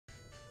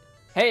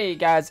Hey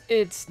guys,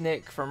 it's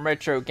Nick from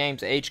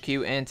RetroGames HQ,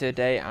 and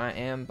today I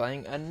am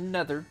playing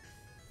another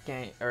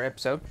game or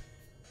episode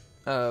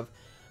of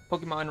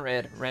Pokemon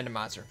Red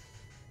Randomizer.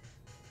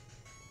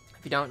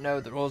 If you don't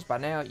know the rules by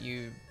now,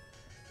 you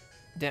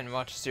didn't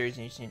watch the series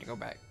and you just need to go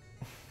back.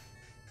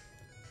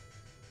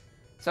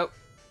 So,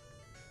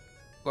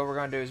 what we're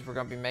going to do is we're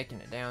going to be making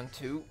it down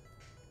to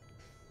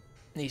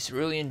the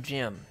Cerulean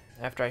Gym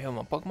after I heal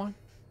my Pokemon.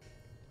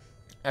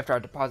 After I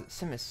deposit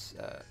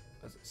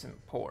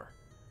Simipour.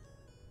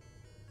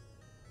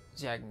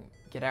 See, I can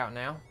get out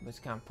now, but it's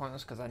kind of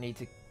pointless because I need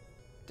to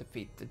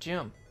defeat the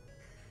gym.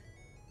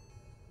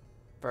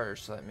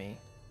 First, let me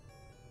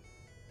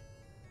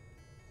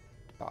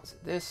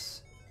deposit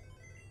this.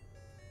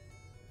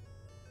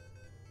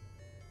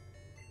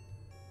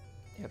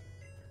 Yep,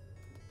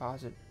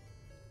 deposit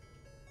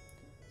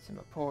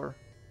Simipour.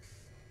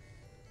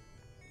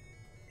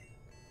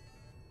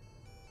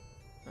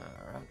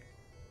 Alright.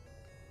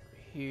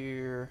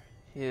 Here,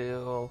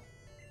 heal.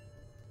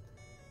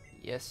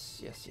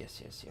 Yes.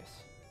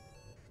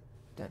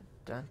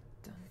 Dun.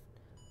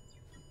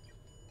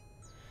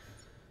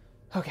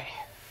 Okay.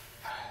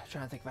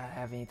 Trying to think if I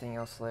have anything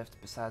else left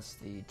besides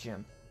the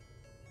gym.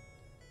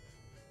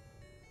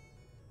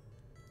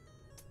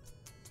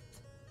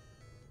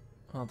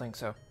 I don't think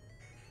so.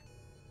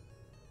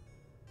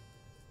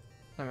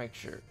 Let me make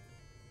sure.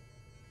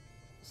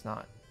 It's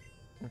not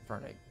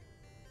Infernape.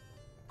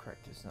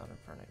 Correct, it's not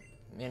Infernape.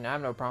 I mean, I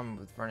have no problem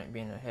with Infernape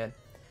being ahead.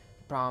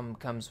 The problem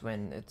comes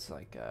when it's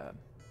like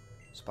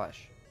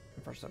Splash.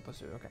 First up, let's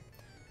do it. Okay.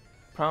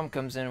 Problem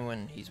comes in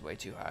when he's way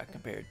too high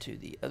compared to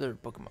the other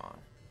Pokemon.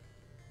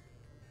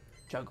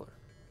 Juggler.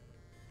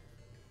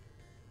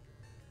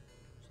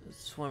 So the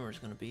swimmer's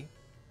gonna be.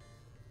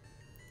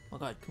 Oh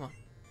god, come on.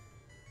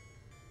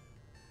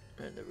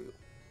 And there we go.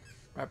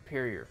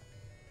 Rhyperior.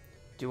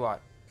 Do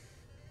what?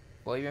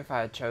 Well, even if I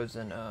had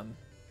chosen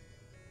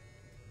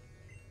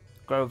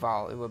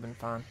Grovyle, it would have been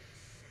fine.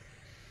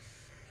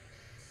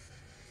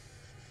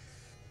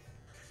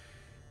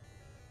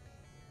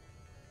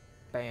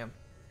 Bam.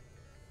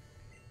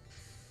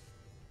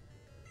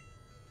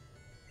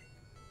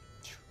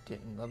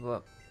 Didn't level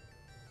up.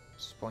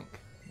 Spoink.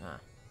 Nah.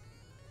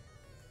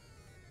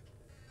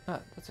 Ah,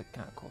 that's a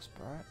kind of cool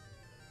sprite.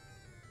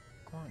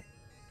 Come on.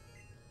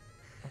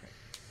 Okay.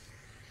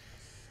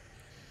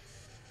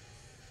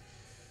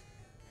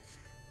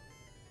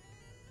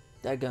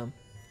 Dadgum.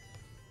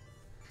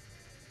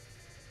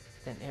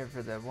 Didn't hear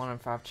for the 1 in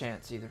 5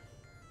 chance either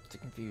to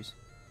confuse.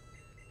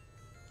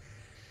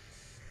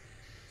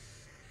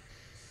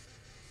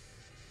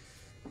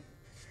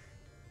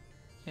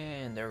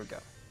 And there we go.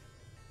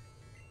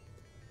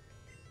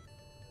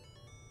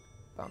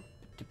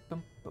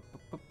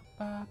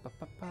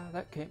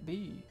 That can't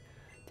be.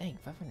 Dang,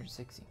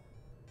 560.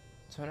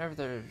 So whenever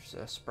there's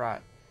a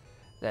sprite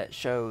that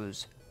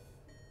shows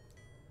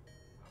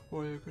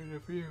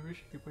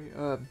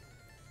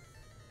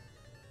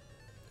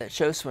that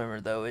shows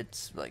swimmer though,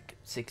 it's like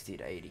 60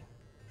 to 80.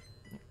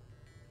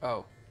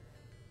 Oh.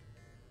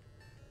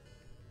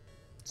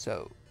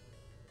 So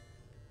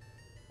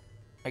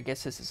I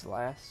guess this is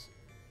last.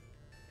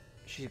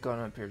 She's going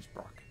to appear as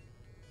Brock.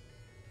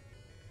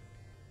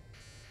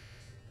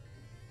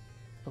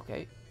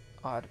 Okay,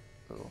 odd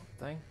little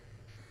thing.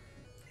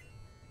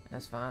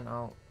 That's fine.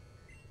 I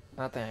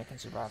think I can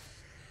survive.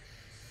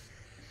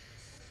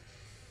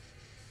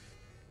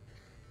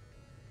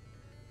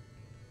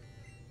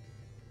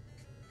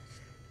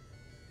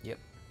 Yep.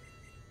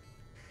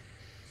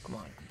 Come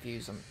on,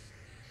 confuse them.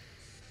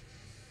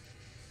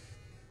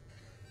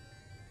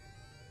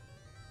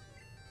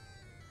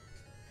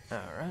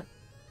 Alright.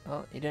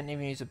 Well, he didn't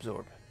even use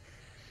Absorb.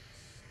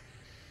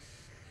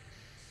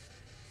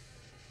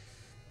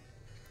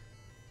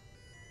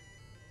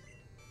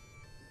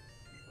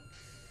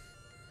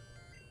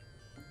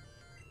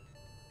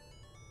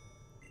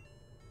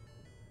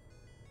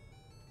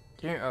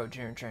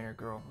 Junior trainer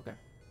girl. Okay.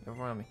 You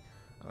overwhelmed me.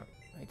 Alright.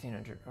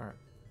 1800. Alright.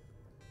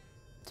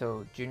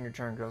 So, junior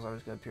trainer girls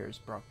always go appear as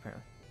Brock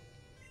apparently.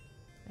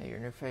 Hey, your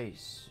new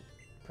face.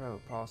 Pro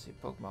policy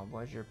Pokemon.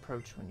 What is your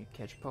approach when you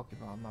catch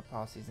Pokemon? My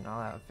policy is an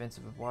all-out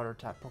offensive with water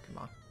type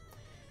Pokemon.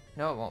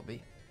 No, it won't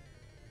be.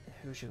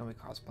 Who's she gonna be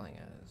cosplaying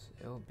as?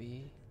 It'll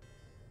be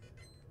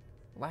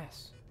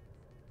Lass.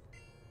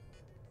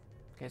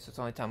 Okay, so it's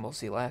the only time we'll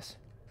see Lass.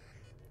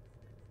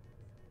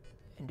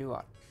 And do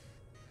what?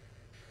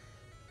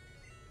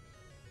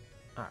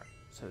 Alright,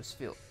 so it's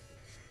field.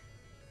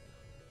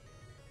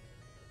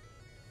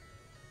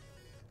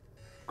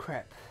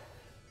 Crap.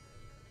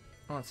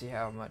 I want to see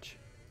how much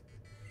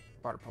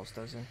Water Pulse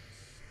does in.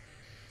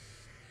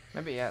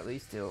 Maybe at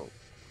least it'll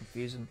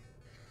confuse him.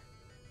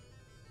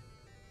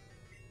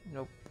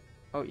 Nope.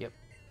 Oh, yep.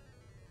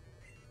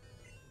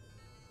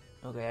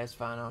 Okay, that's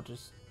fine. I'll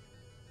just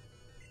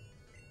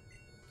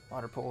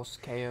Water Pulse,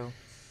 KO.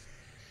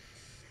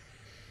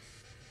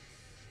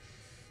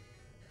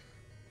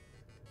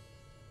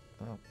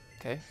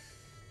 Okay.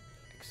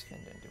 X-Fin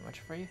didn't do much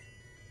for you.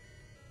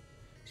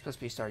 You're supposed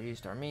to be star you,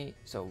 star me,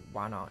 so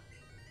why not?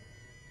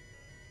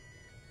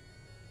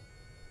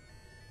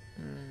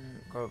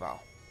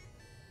 Grovile.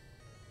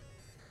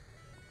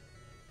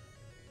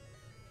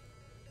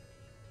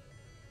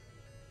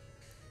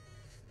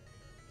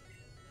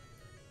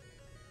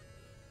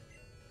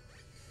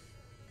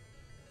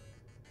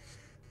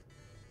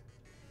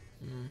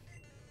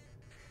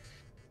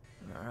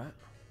 Alright.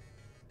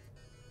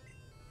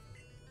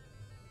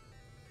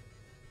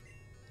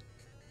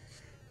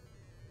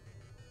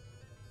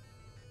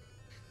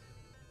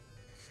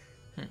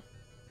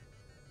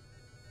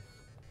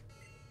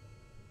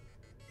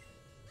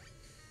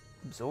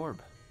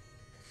 Absorb.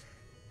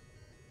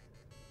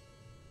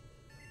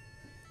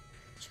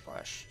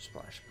 Splash,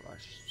 splash,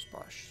 splash,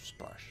 splash,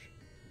 splash.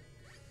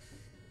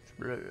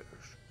 Splash.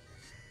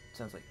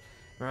 Sounds like,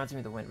 reminds me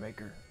of the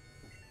Windmaker.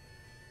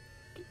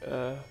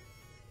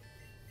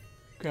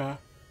 Okay.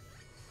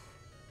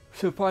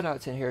 So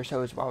Podnot's in here,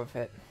 so is Boba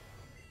Fett.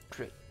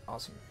 Crit.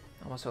 Awesome.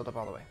 Almost filled up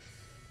all the way.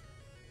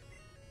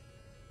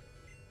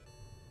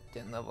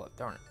 Didn't level up,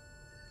 darn it.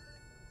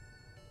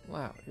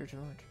 Wow, you're too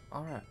much.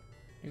 Alright.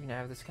 You can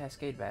have this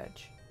Cascade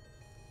badge.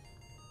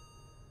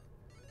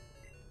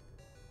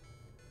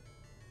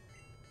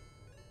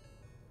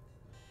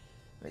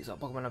 Makes all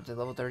Pokemon up to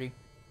level 30.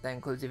 That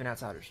includes even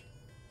outsiders.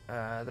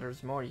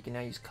 There's more. You can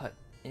now use Cut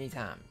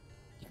anytime.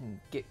 You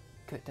can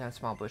cut down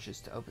small bushes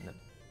to open them.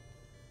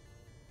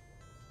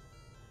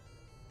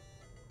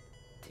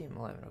 Team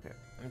 11, okay.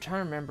 I'm trying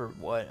to remember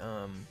what,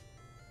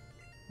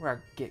 where I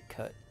get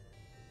Cut.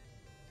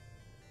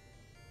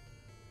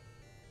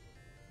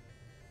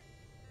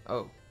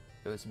 Oh,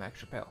 it was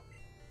Max Repel.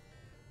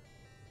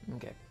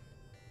 Okay.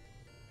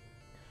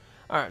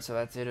 Alright, so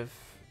that's it of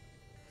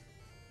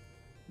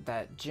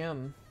that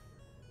gym.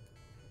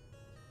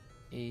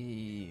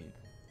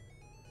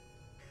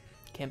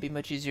 Can't be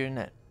much easier than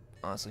that,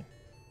 honestly.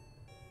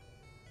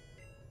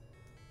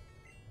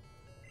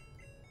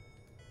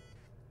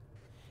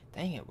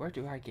 Dang it, where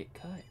do I get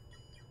Cut?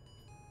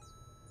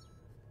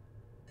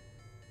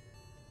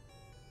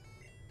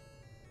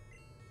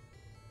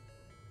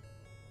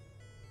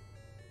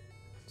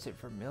 Is it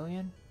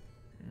Vermilion?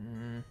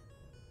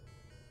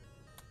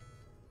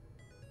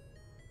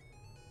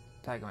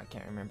 Tag I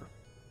can't remember.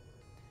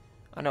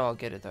 I know I'll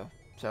get it though,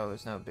 so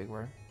it's no big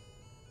worry.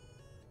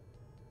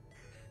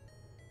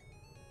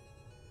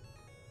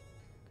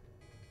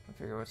 I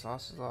figure what's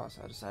lost is lost.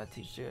 I decided to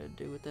teach you how to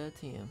do with that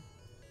TM.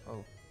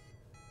 Oh.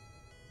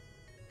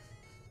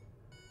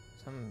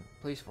 Some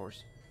police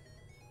force.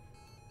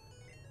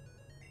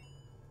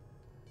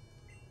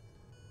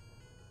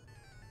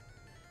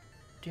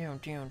 Down.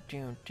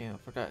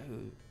 Forgot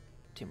who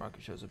Team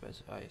Rocket shows up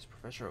as. Ah, yes,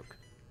 Professor Oak.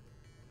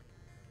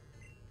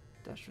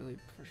 That's really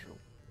Professor Oak.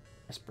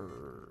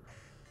 Esper.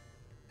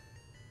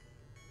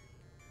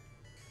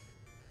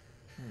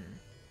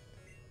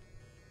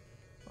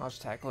 I'll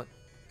just tackle it.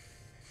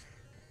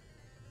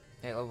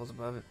 8 levels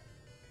above it.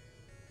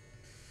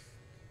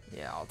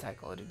 Yeah, I'll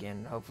tackle it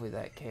again. Hopefully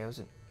that KOs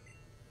it.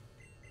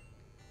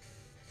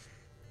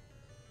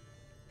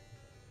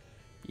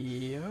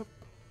 Yep.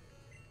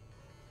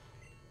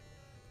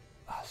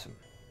 Awesome.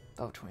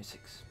 Level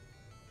 26.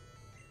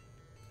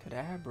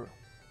 Kadabra.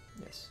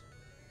 Yes.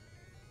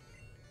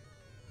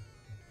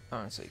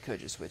 Honestly, could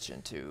just switch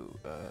into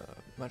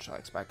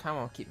Munchlax, but I kind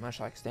of want to keep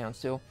Munchlax down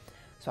still,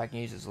 so I can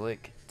use his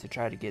lick to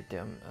try to get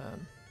them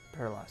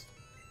paralyzed.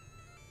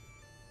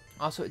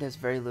 Also, it does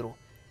very little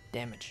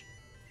damage.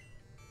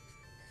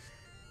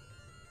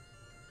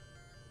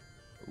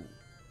 Ooh.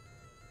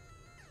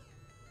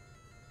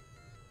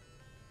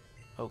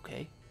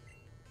 Okay.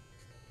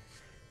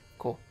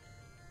 Cool.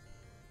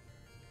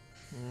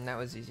 That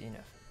was easy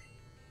enough.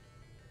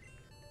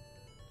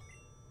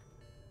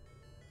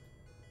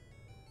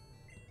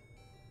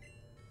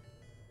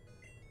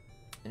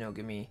 And it'll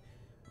give me,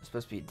 it's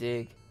supposed to be a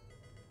dig,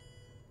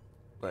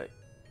 but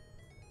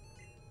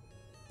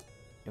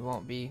it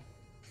won't be.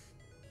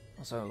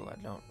 Also, I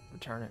don't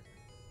return it.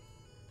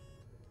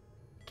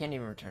 Can't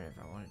even return it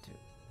if I wanted to.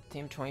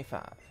 Team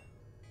 25.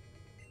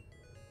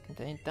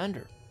 Contain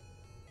Thunder.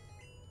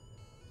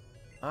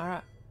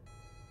 Alright.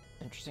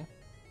 Interesting.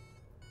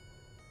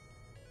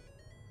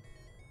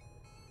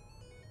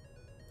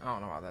 I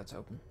don't know why that's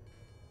open.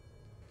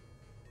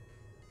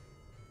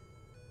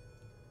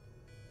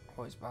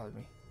 Always bothered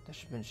me. That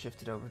should have been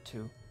shifted over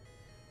to,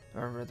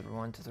 or rather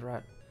one to the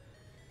right.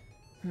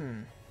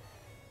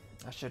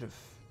 I should have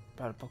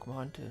brought a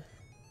Pokemon to.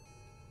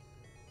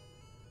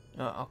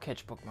 No, I'll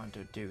catch Pokemon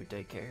to do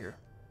daycare here.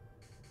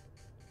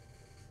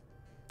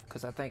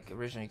 Because I think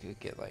originally you could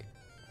get like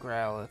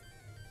Growlithe,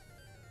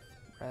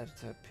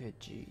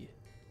 Rattata-Pidgey,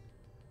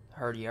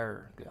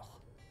 Herdier.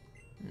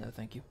 No,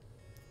 thank you.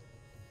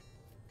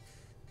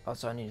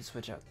 Also, I need to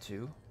switch out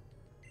to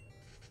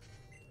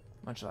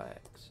Munchlax.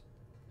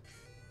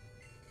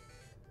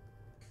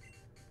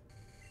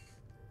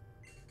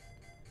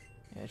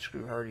 Yeah,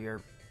 screw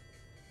Herdier.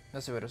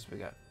 Let's see what else we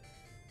got.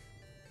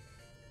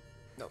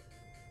 Nope.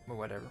 Or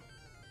whatever.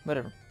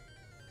 Whatever.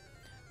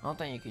 I don't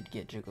think you could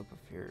get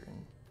Jigglypuff here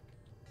and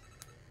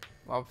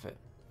Wobbuffet.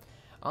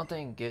 I don't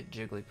think you can get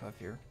Jigglypuff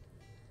here.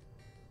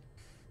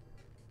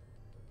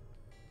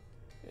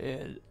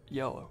 and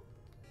yellow.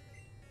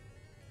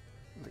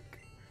 Lick.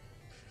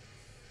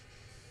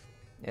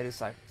 It is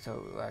psychic, so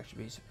it will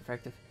actually be super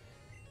effective.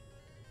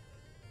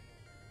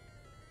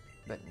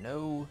 But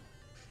no.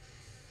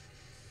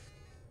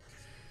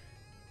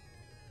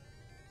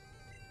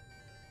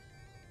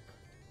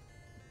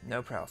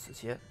 No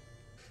paralysis yet.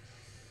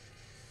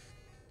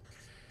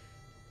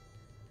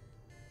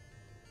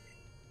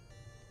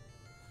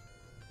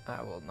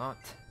 I will not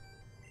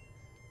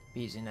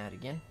be using that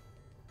again.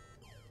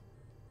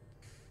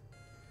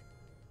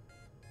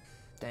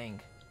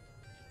 Dang.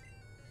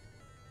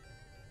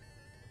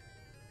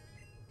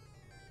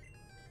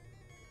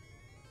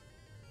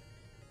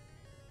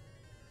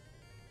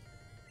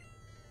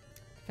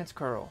 Defense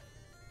curl.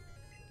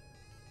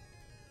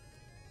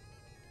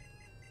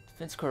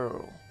 Defense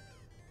curl.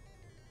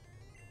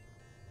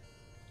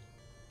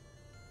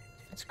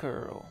 Defense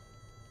curl.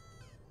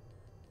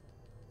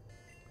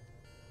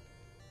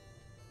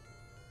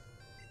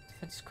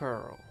 Defense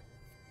curl.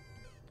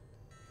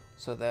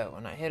 So that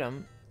when I hit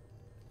him,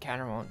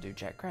 counter won't do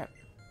jack crap.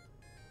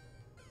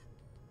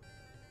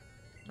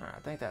 Alright, I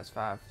think that's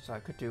 5, so I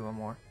could do one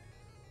more.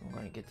 I'm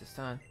going to get this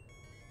done.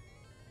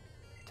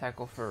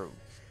 Tackle for...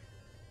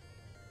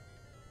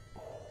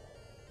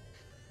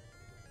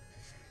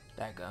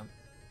 Dadgum.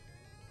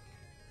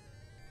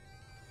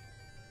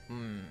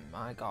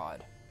 My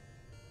god.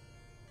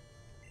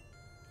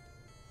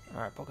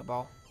 Alright,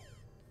 Pokeball.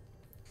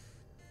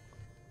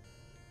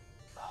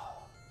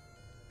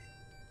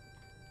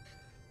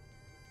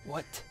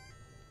 What?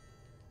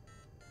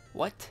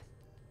 What?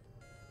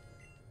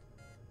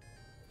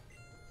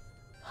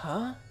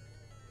 Huh?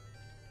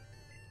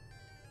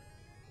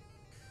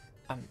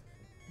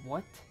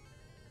 What?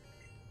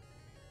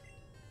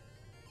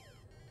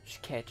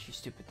 Just catch, you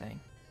stupid thing.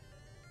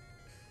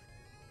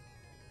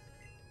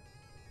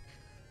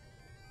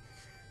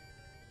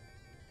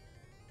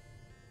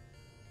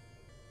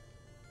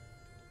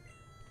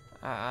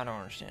 I don't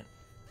understand.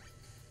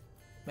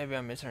 Maybe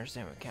I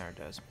misunderstand what counter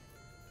does.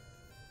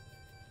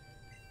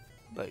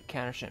 But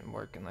counter shouldn't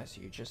work unless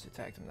you just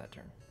attack them that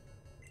turn.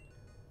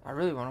 I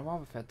really want a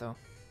Wobbuffet though.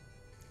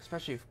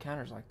 Especially if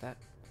counters like that.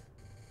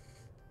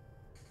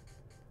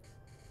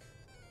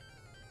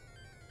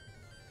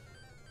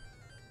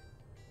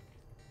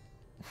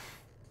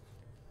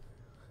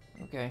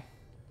 Okay.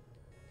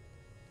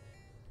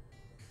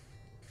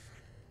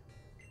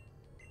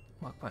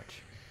 Mach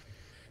Punch.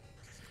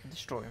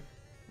 Destroy him.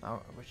 I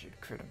wish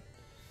you'd crit him.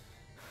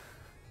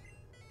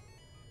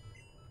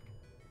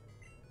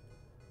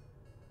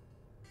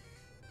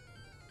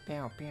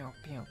 Pew, pew,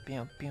 pew,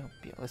 pew, pew,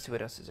 pew. Let's see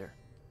what else is there.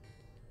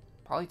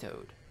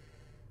 Politoed.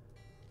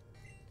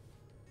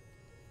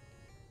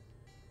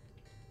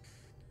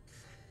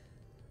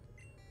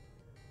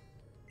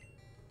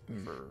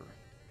 Brr.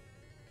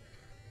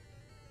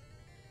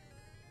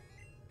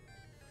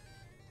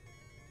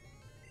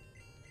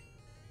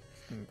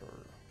 Brr.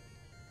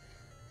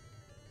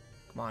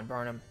 Come on,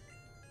 burn him.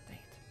 Dang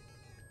it.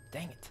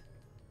 Dang it.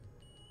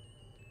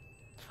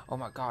 Oh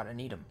my god, I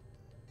need him.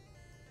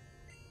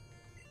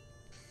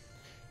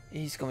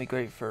 He's gonna be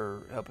great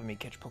for helping me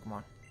catch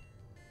Pokemon.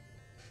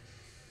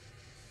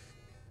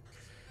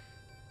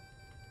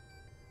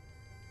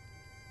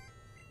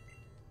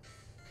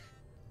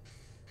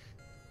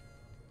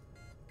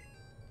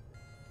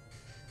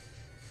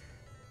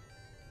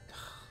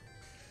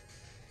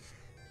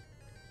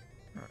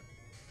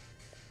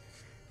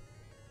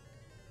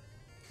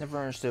 Never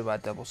understood why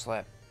Double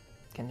Slap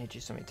can hit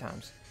you so many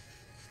times.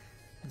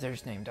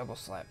 There's name Double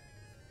Slap.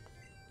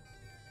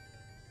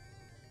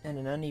 And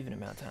an uneven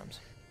amount of times.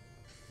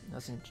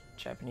 That's in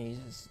Japanese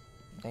is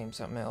named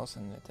something else,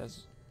 and it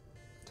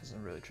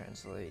doesn't really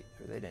translate,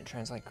 or they didn't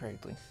translate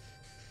correctly.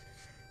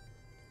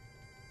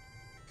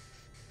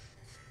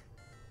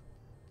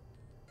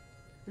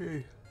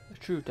 A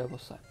true Double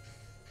Slap.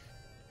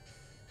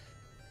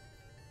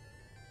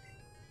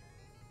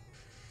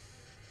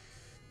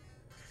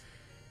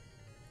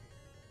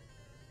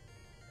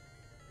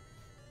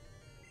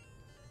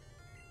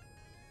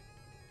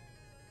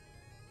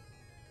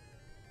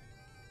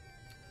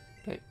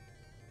 Okay.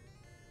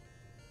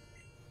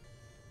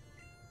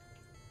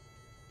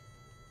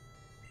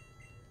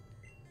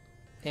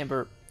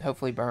 Amber,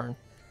 hopefully burn.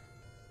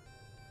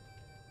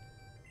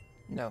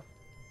 No.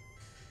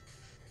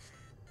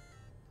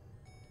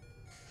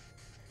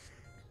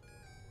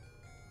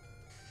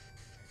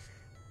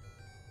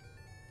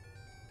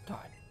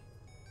 God.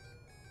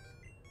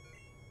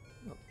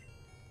 Oh.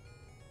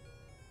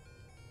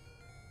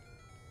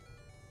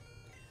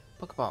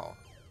 Pokeball.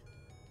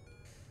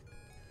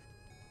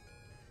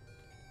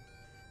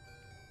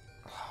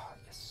 Oh,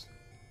 yes.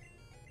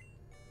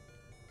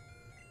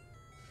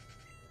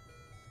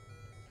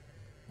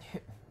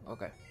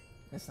 Okay,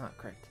 that's not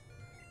correct.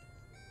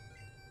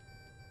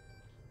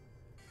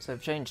 So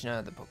I've changed none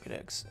of the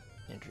Pokedex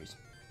entries.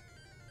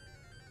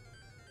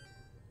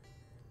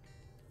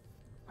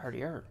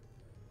 Hardier.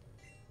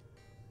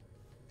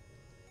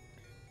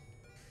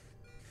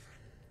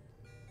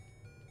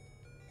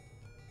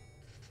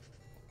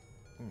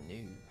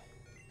 No.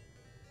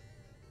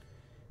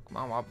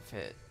 Come on,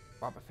 Wobbuffet.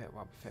 Wobbuffet,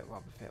 Wobbuffet,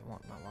 Wobbuffet.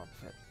 Want my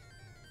Wobbuffet.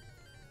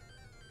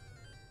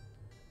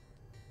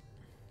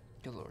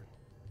 Good lord.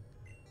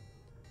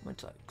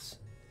 Much likes.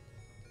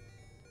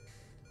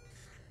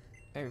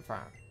 Maybe if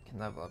I can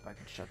level up, I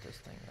can shut this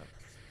thing up.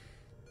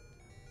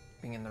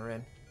 Being in the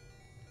red.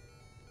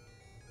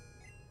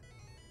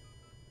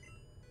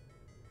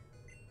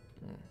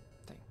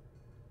 Thing.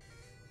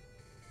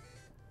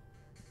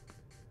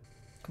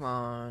 Come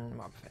on,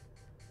 Wobbuffet.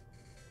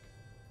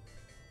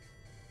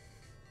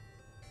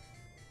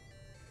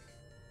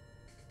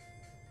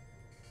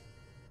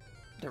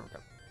 There we go.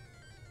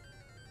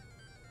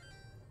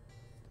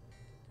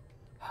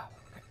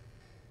 Okay.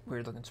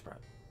 Weird looking sprout.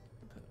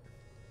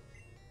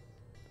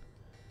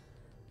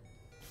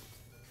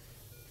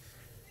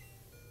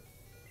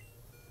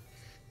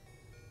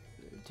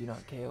 Do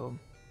not KO him.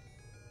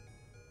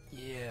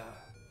 Yeah.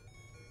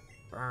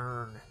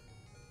 Burn.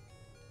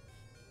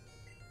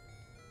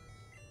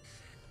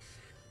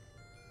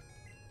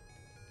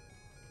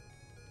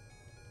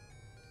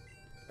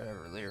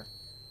 Whatever, Lear.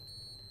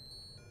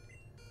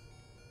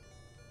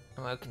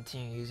 I'm gonna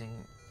continue using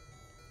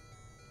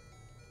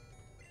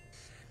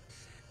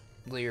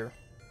Lear.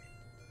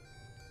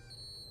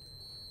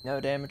 No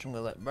damage, I'm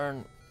gonna let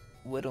Burn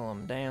whittle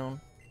him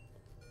down.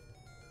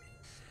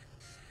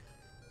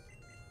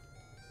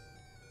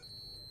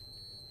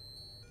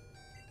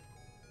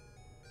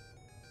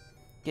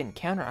 Getting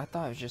counter, I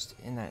thought it was just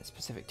in that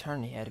specific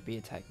turn he had to be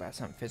attacked by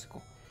something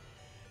physical.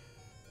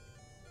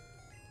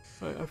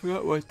 I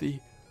forgot what the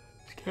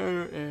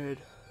counter and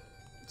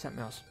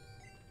something else.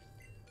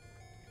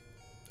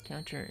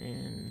 Counter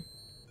in...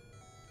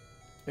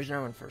 There's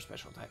no one for a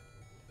special attack.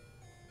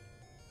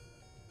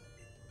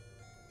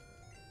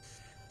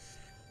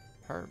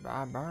 Hurt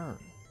by burn.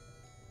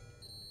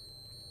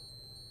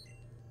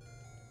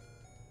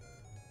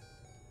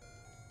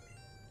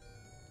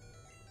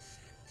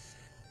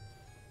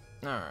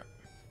 Alright.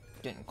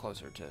 Getting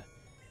closer to...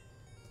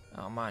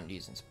 I don't mind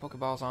using some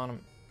Pokeballs on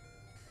him.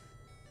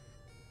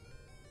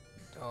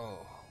 Oh.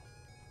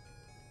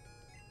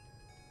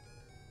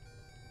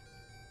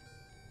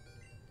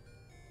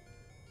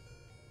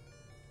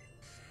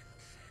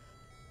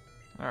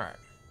 Alright.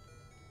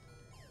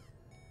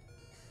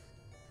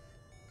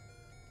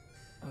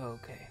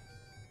 Okay.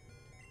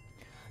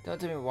 Don't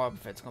tell me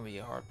Wobbuffet's gonna be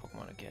a hard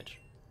Pokemon to catch.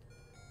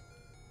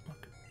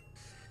 Okay.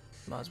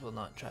 Might as well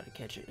not try to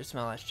catch it. It's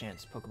my last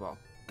chance. Pokeball,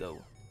 go.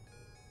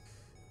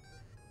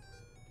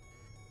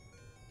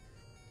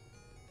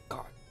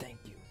 God, thank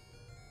you.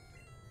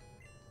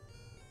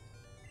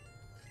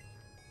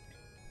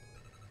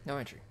 No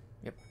entry.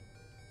 Yep.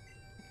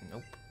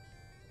 Nope.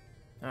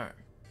 Alright.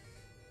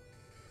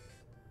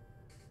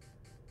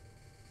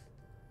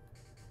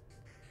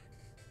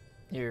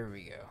 Here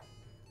we go.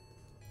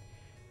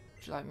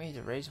 Would you like me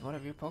to raise one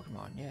of your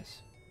Pokemon? Yes.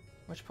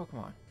 Which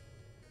Pokemon?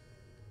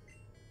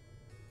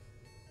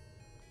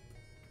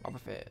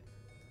 Wobbuffet.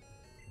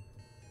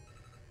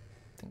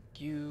 Thank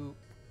you.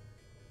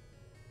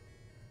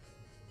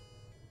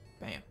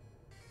 Bam.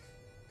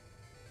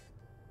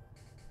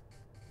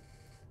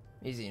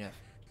 Easy enough.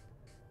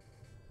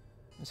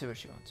 Let's see what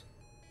she wants.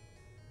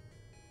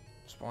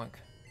 Spoink.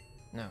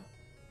 No.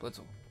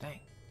 Blitzel. Dang.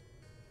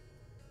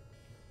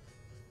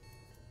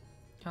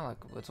 Kinda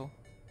like a Blitzel.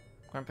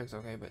 Grumpig's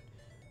okay, but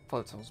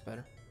Blitzel's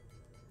better.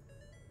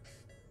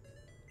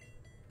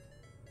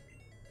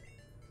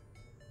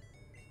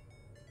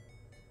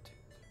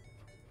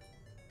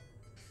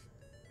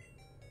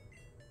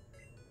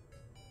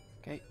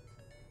 Okay.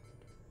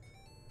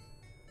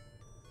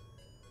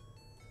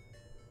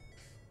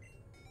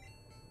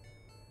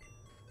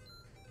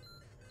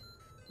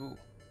 Ooh.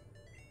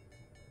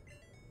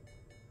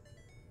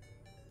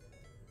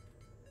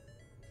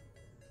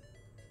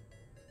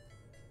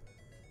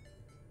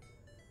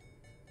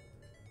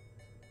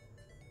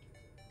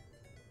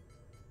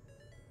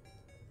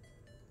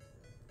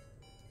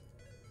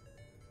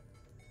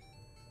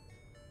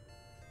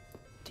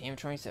 Team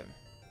 27.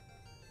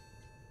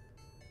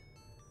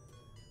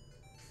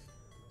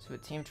 So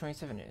what Team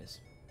 27 is.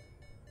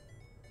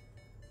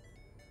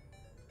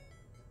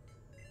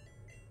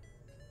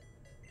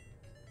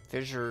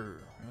 Fissure.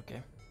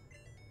 Okay.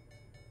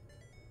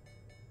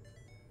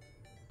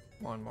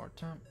 One more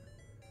time.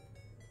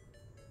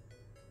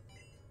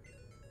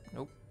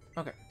 Nope.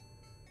 Okay.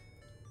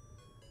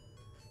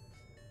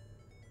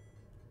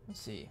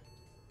 Let's see.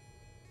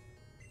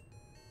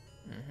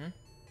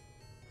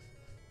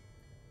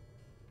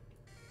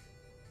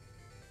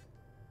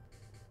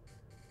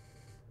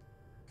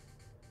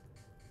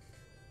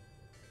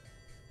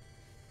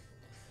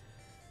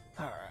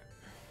 Alright.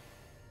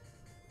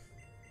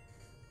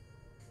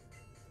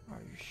 Are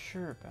you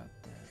sure about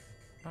that?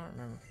 I don't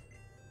remember.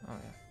 Oh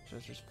yeah, so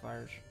it's just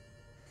fires.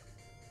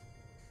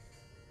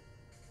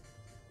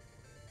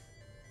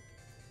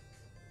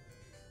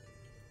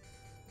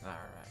 Alright.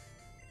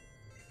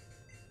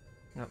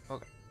 Nope,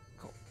 okay,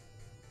 cool.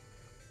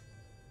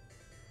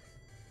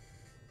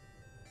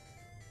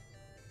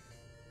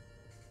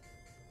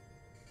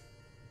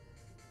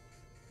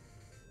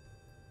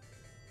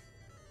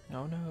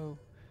 Oh no.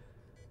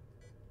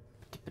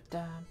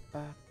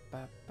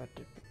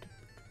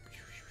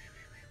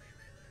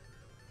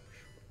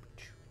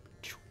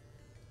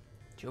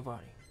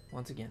 Giovanni,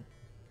 once again.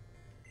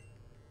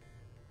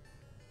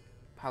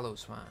 Hollow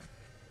Swine.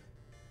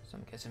 So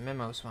I'm guessing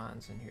Memo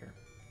Swine's in here.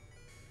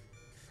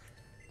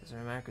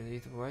 Doesn't matter because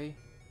either way,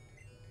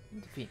 I'm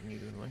defeating you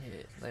in one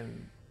hit.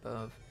 11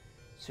 above.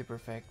 Super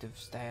effective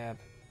stab.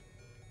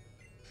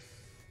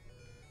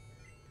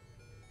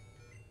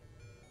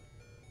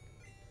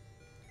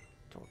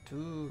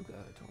 Tortuga,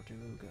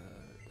 Tortuga.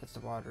 That's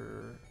the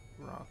water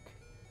rock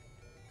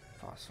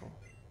fossil.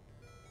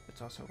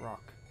 It's also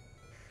rock.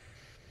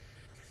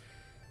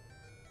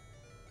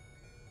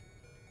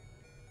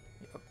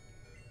 Yep.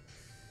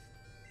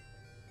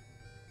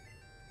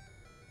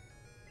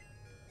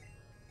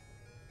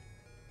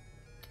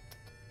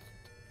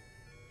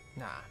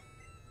 Nah. I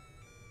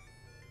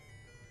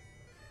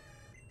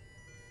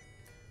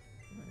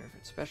wonder if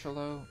it's special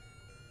though.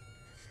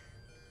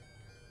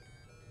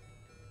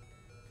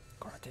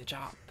 Karate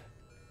chop.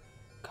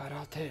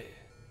 Karate.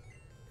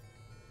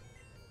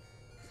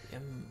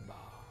 Yamba.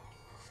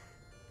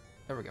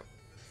 There we go.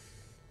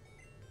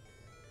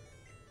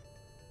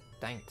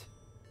 Thanked.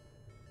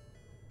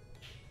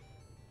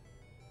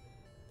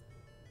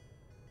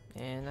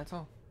 And that's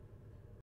all.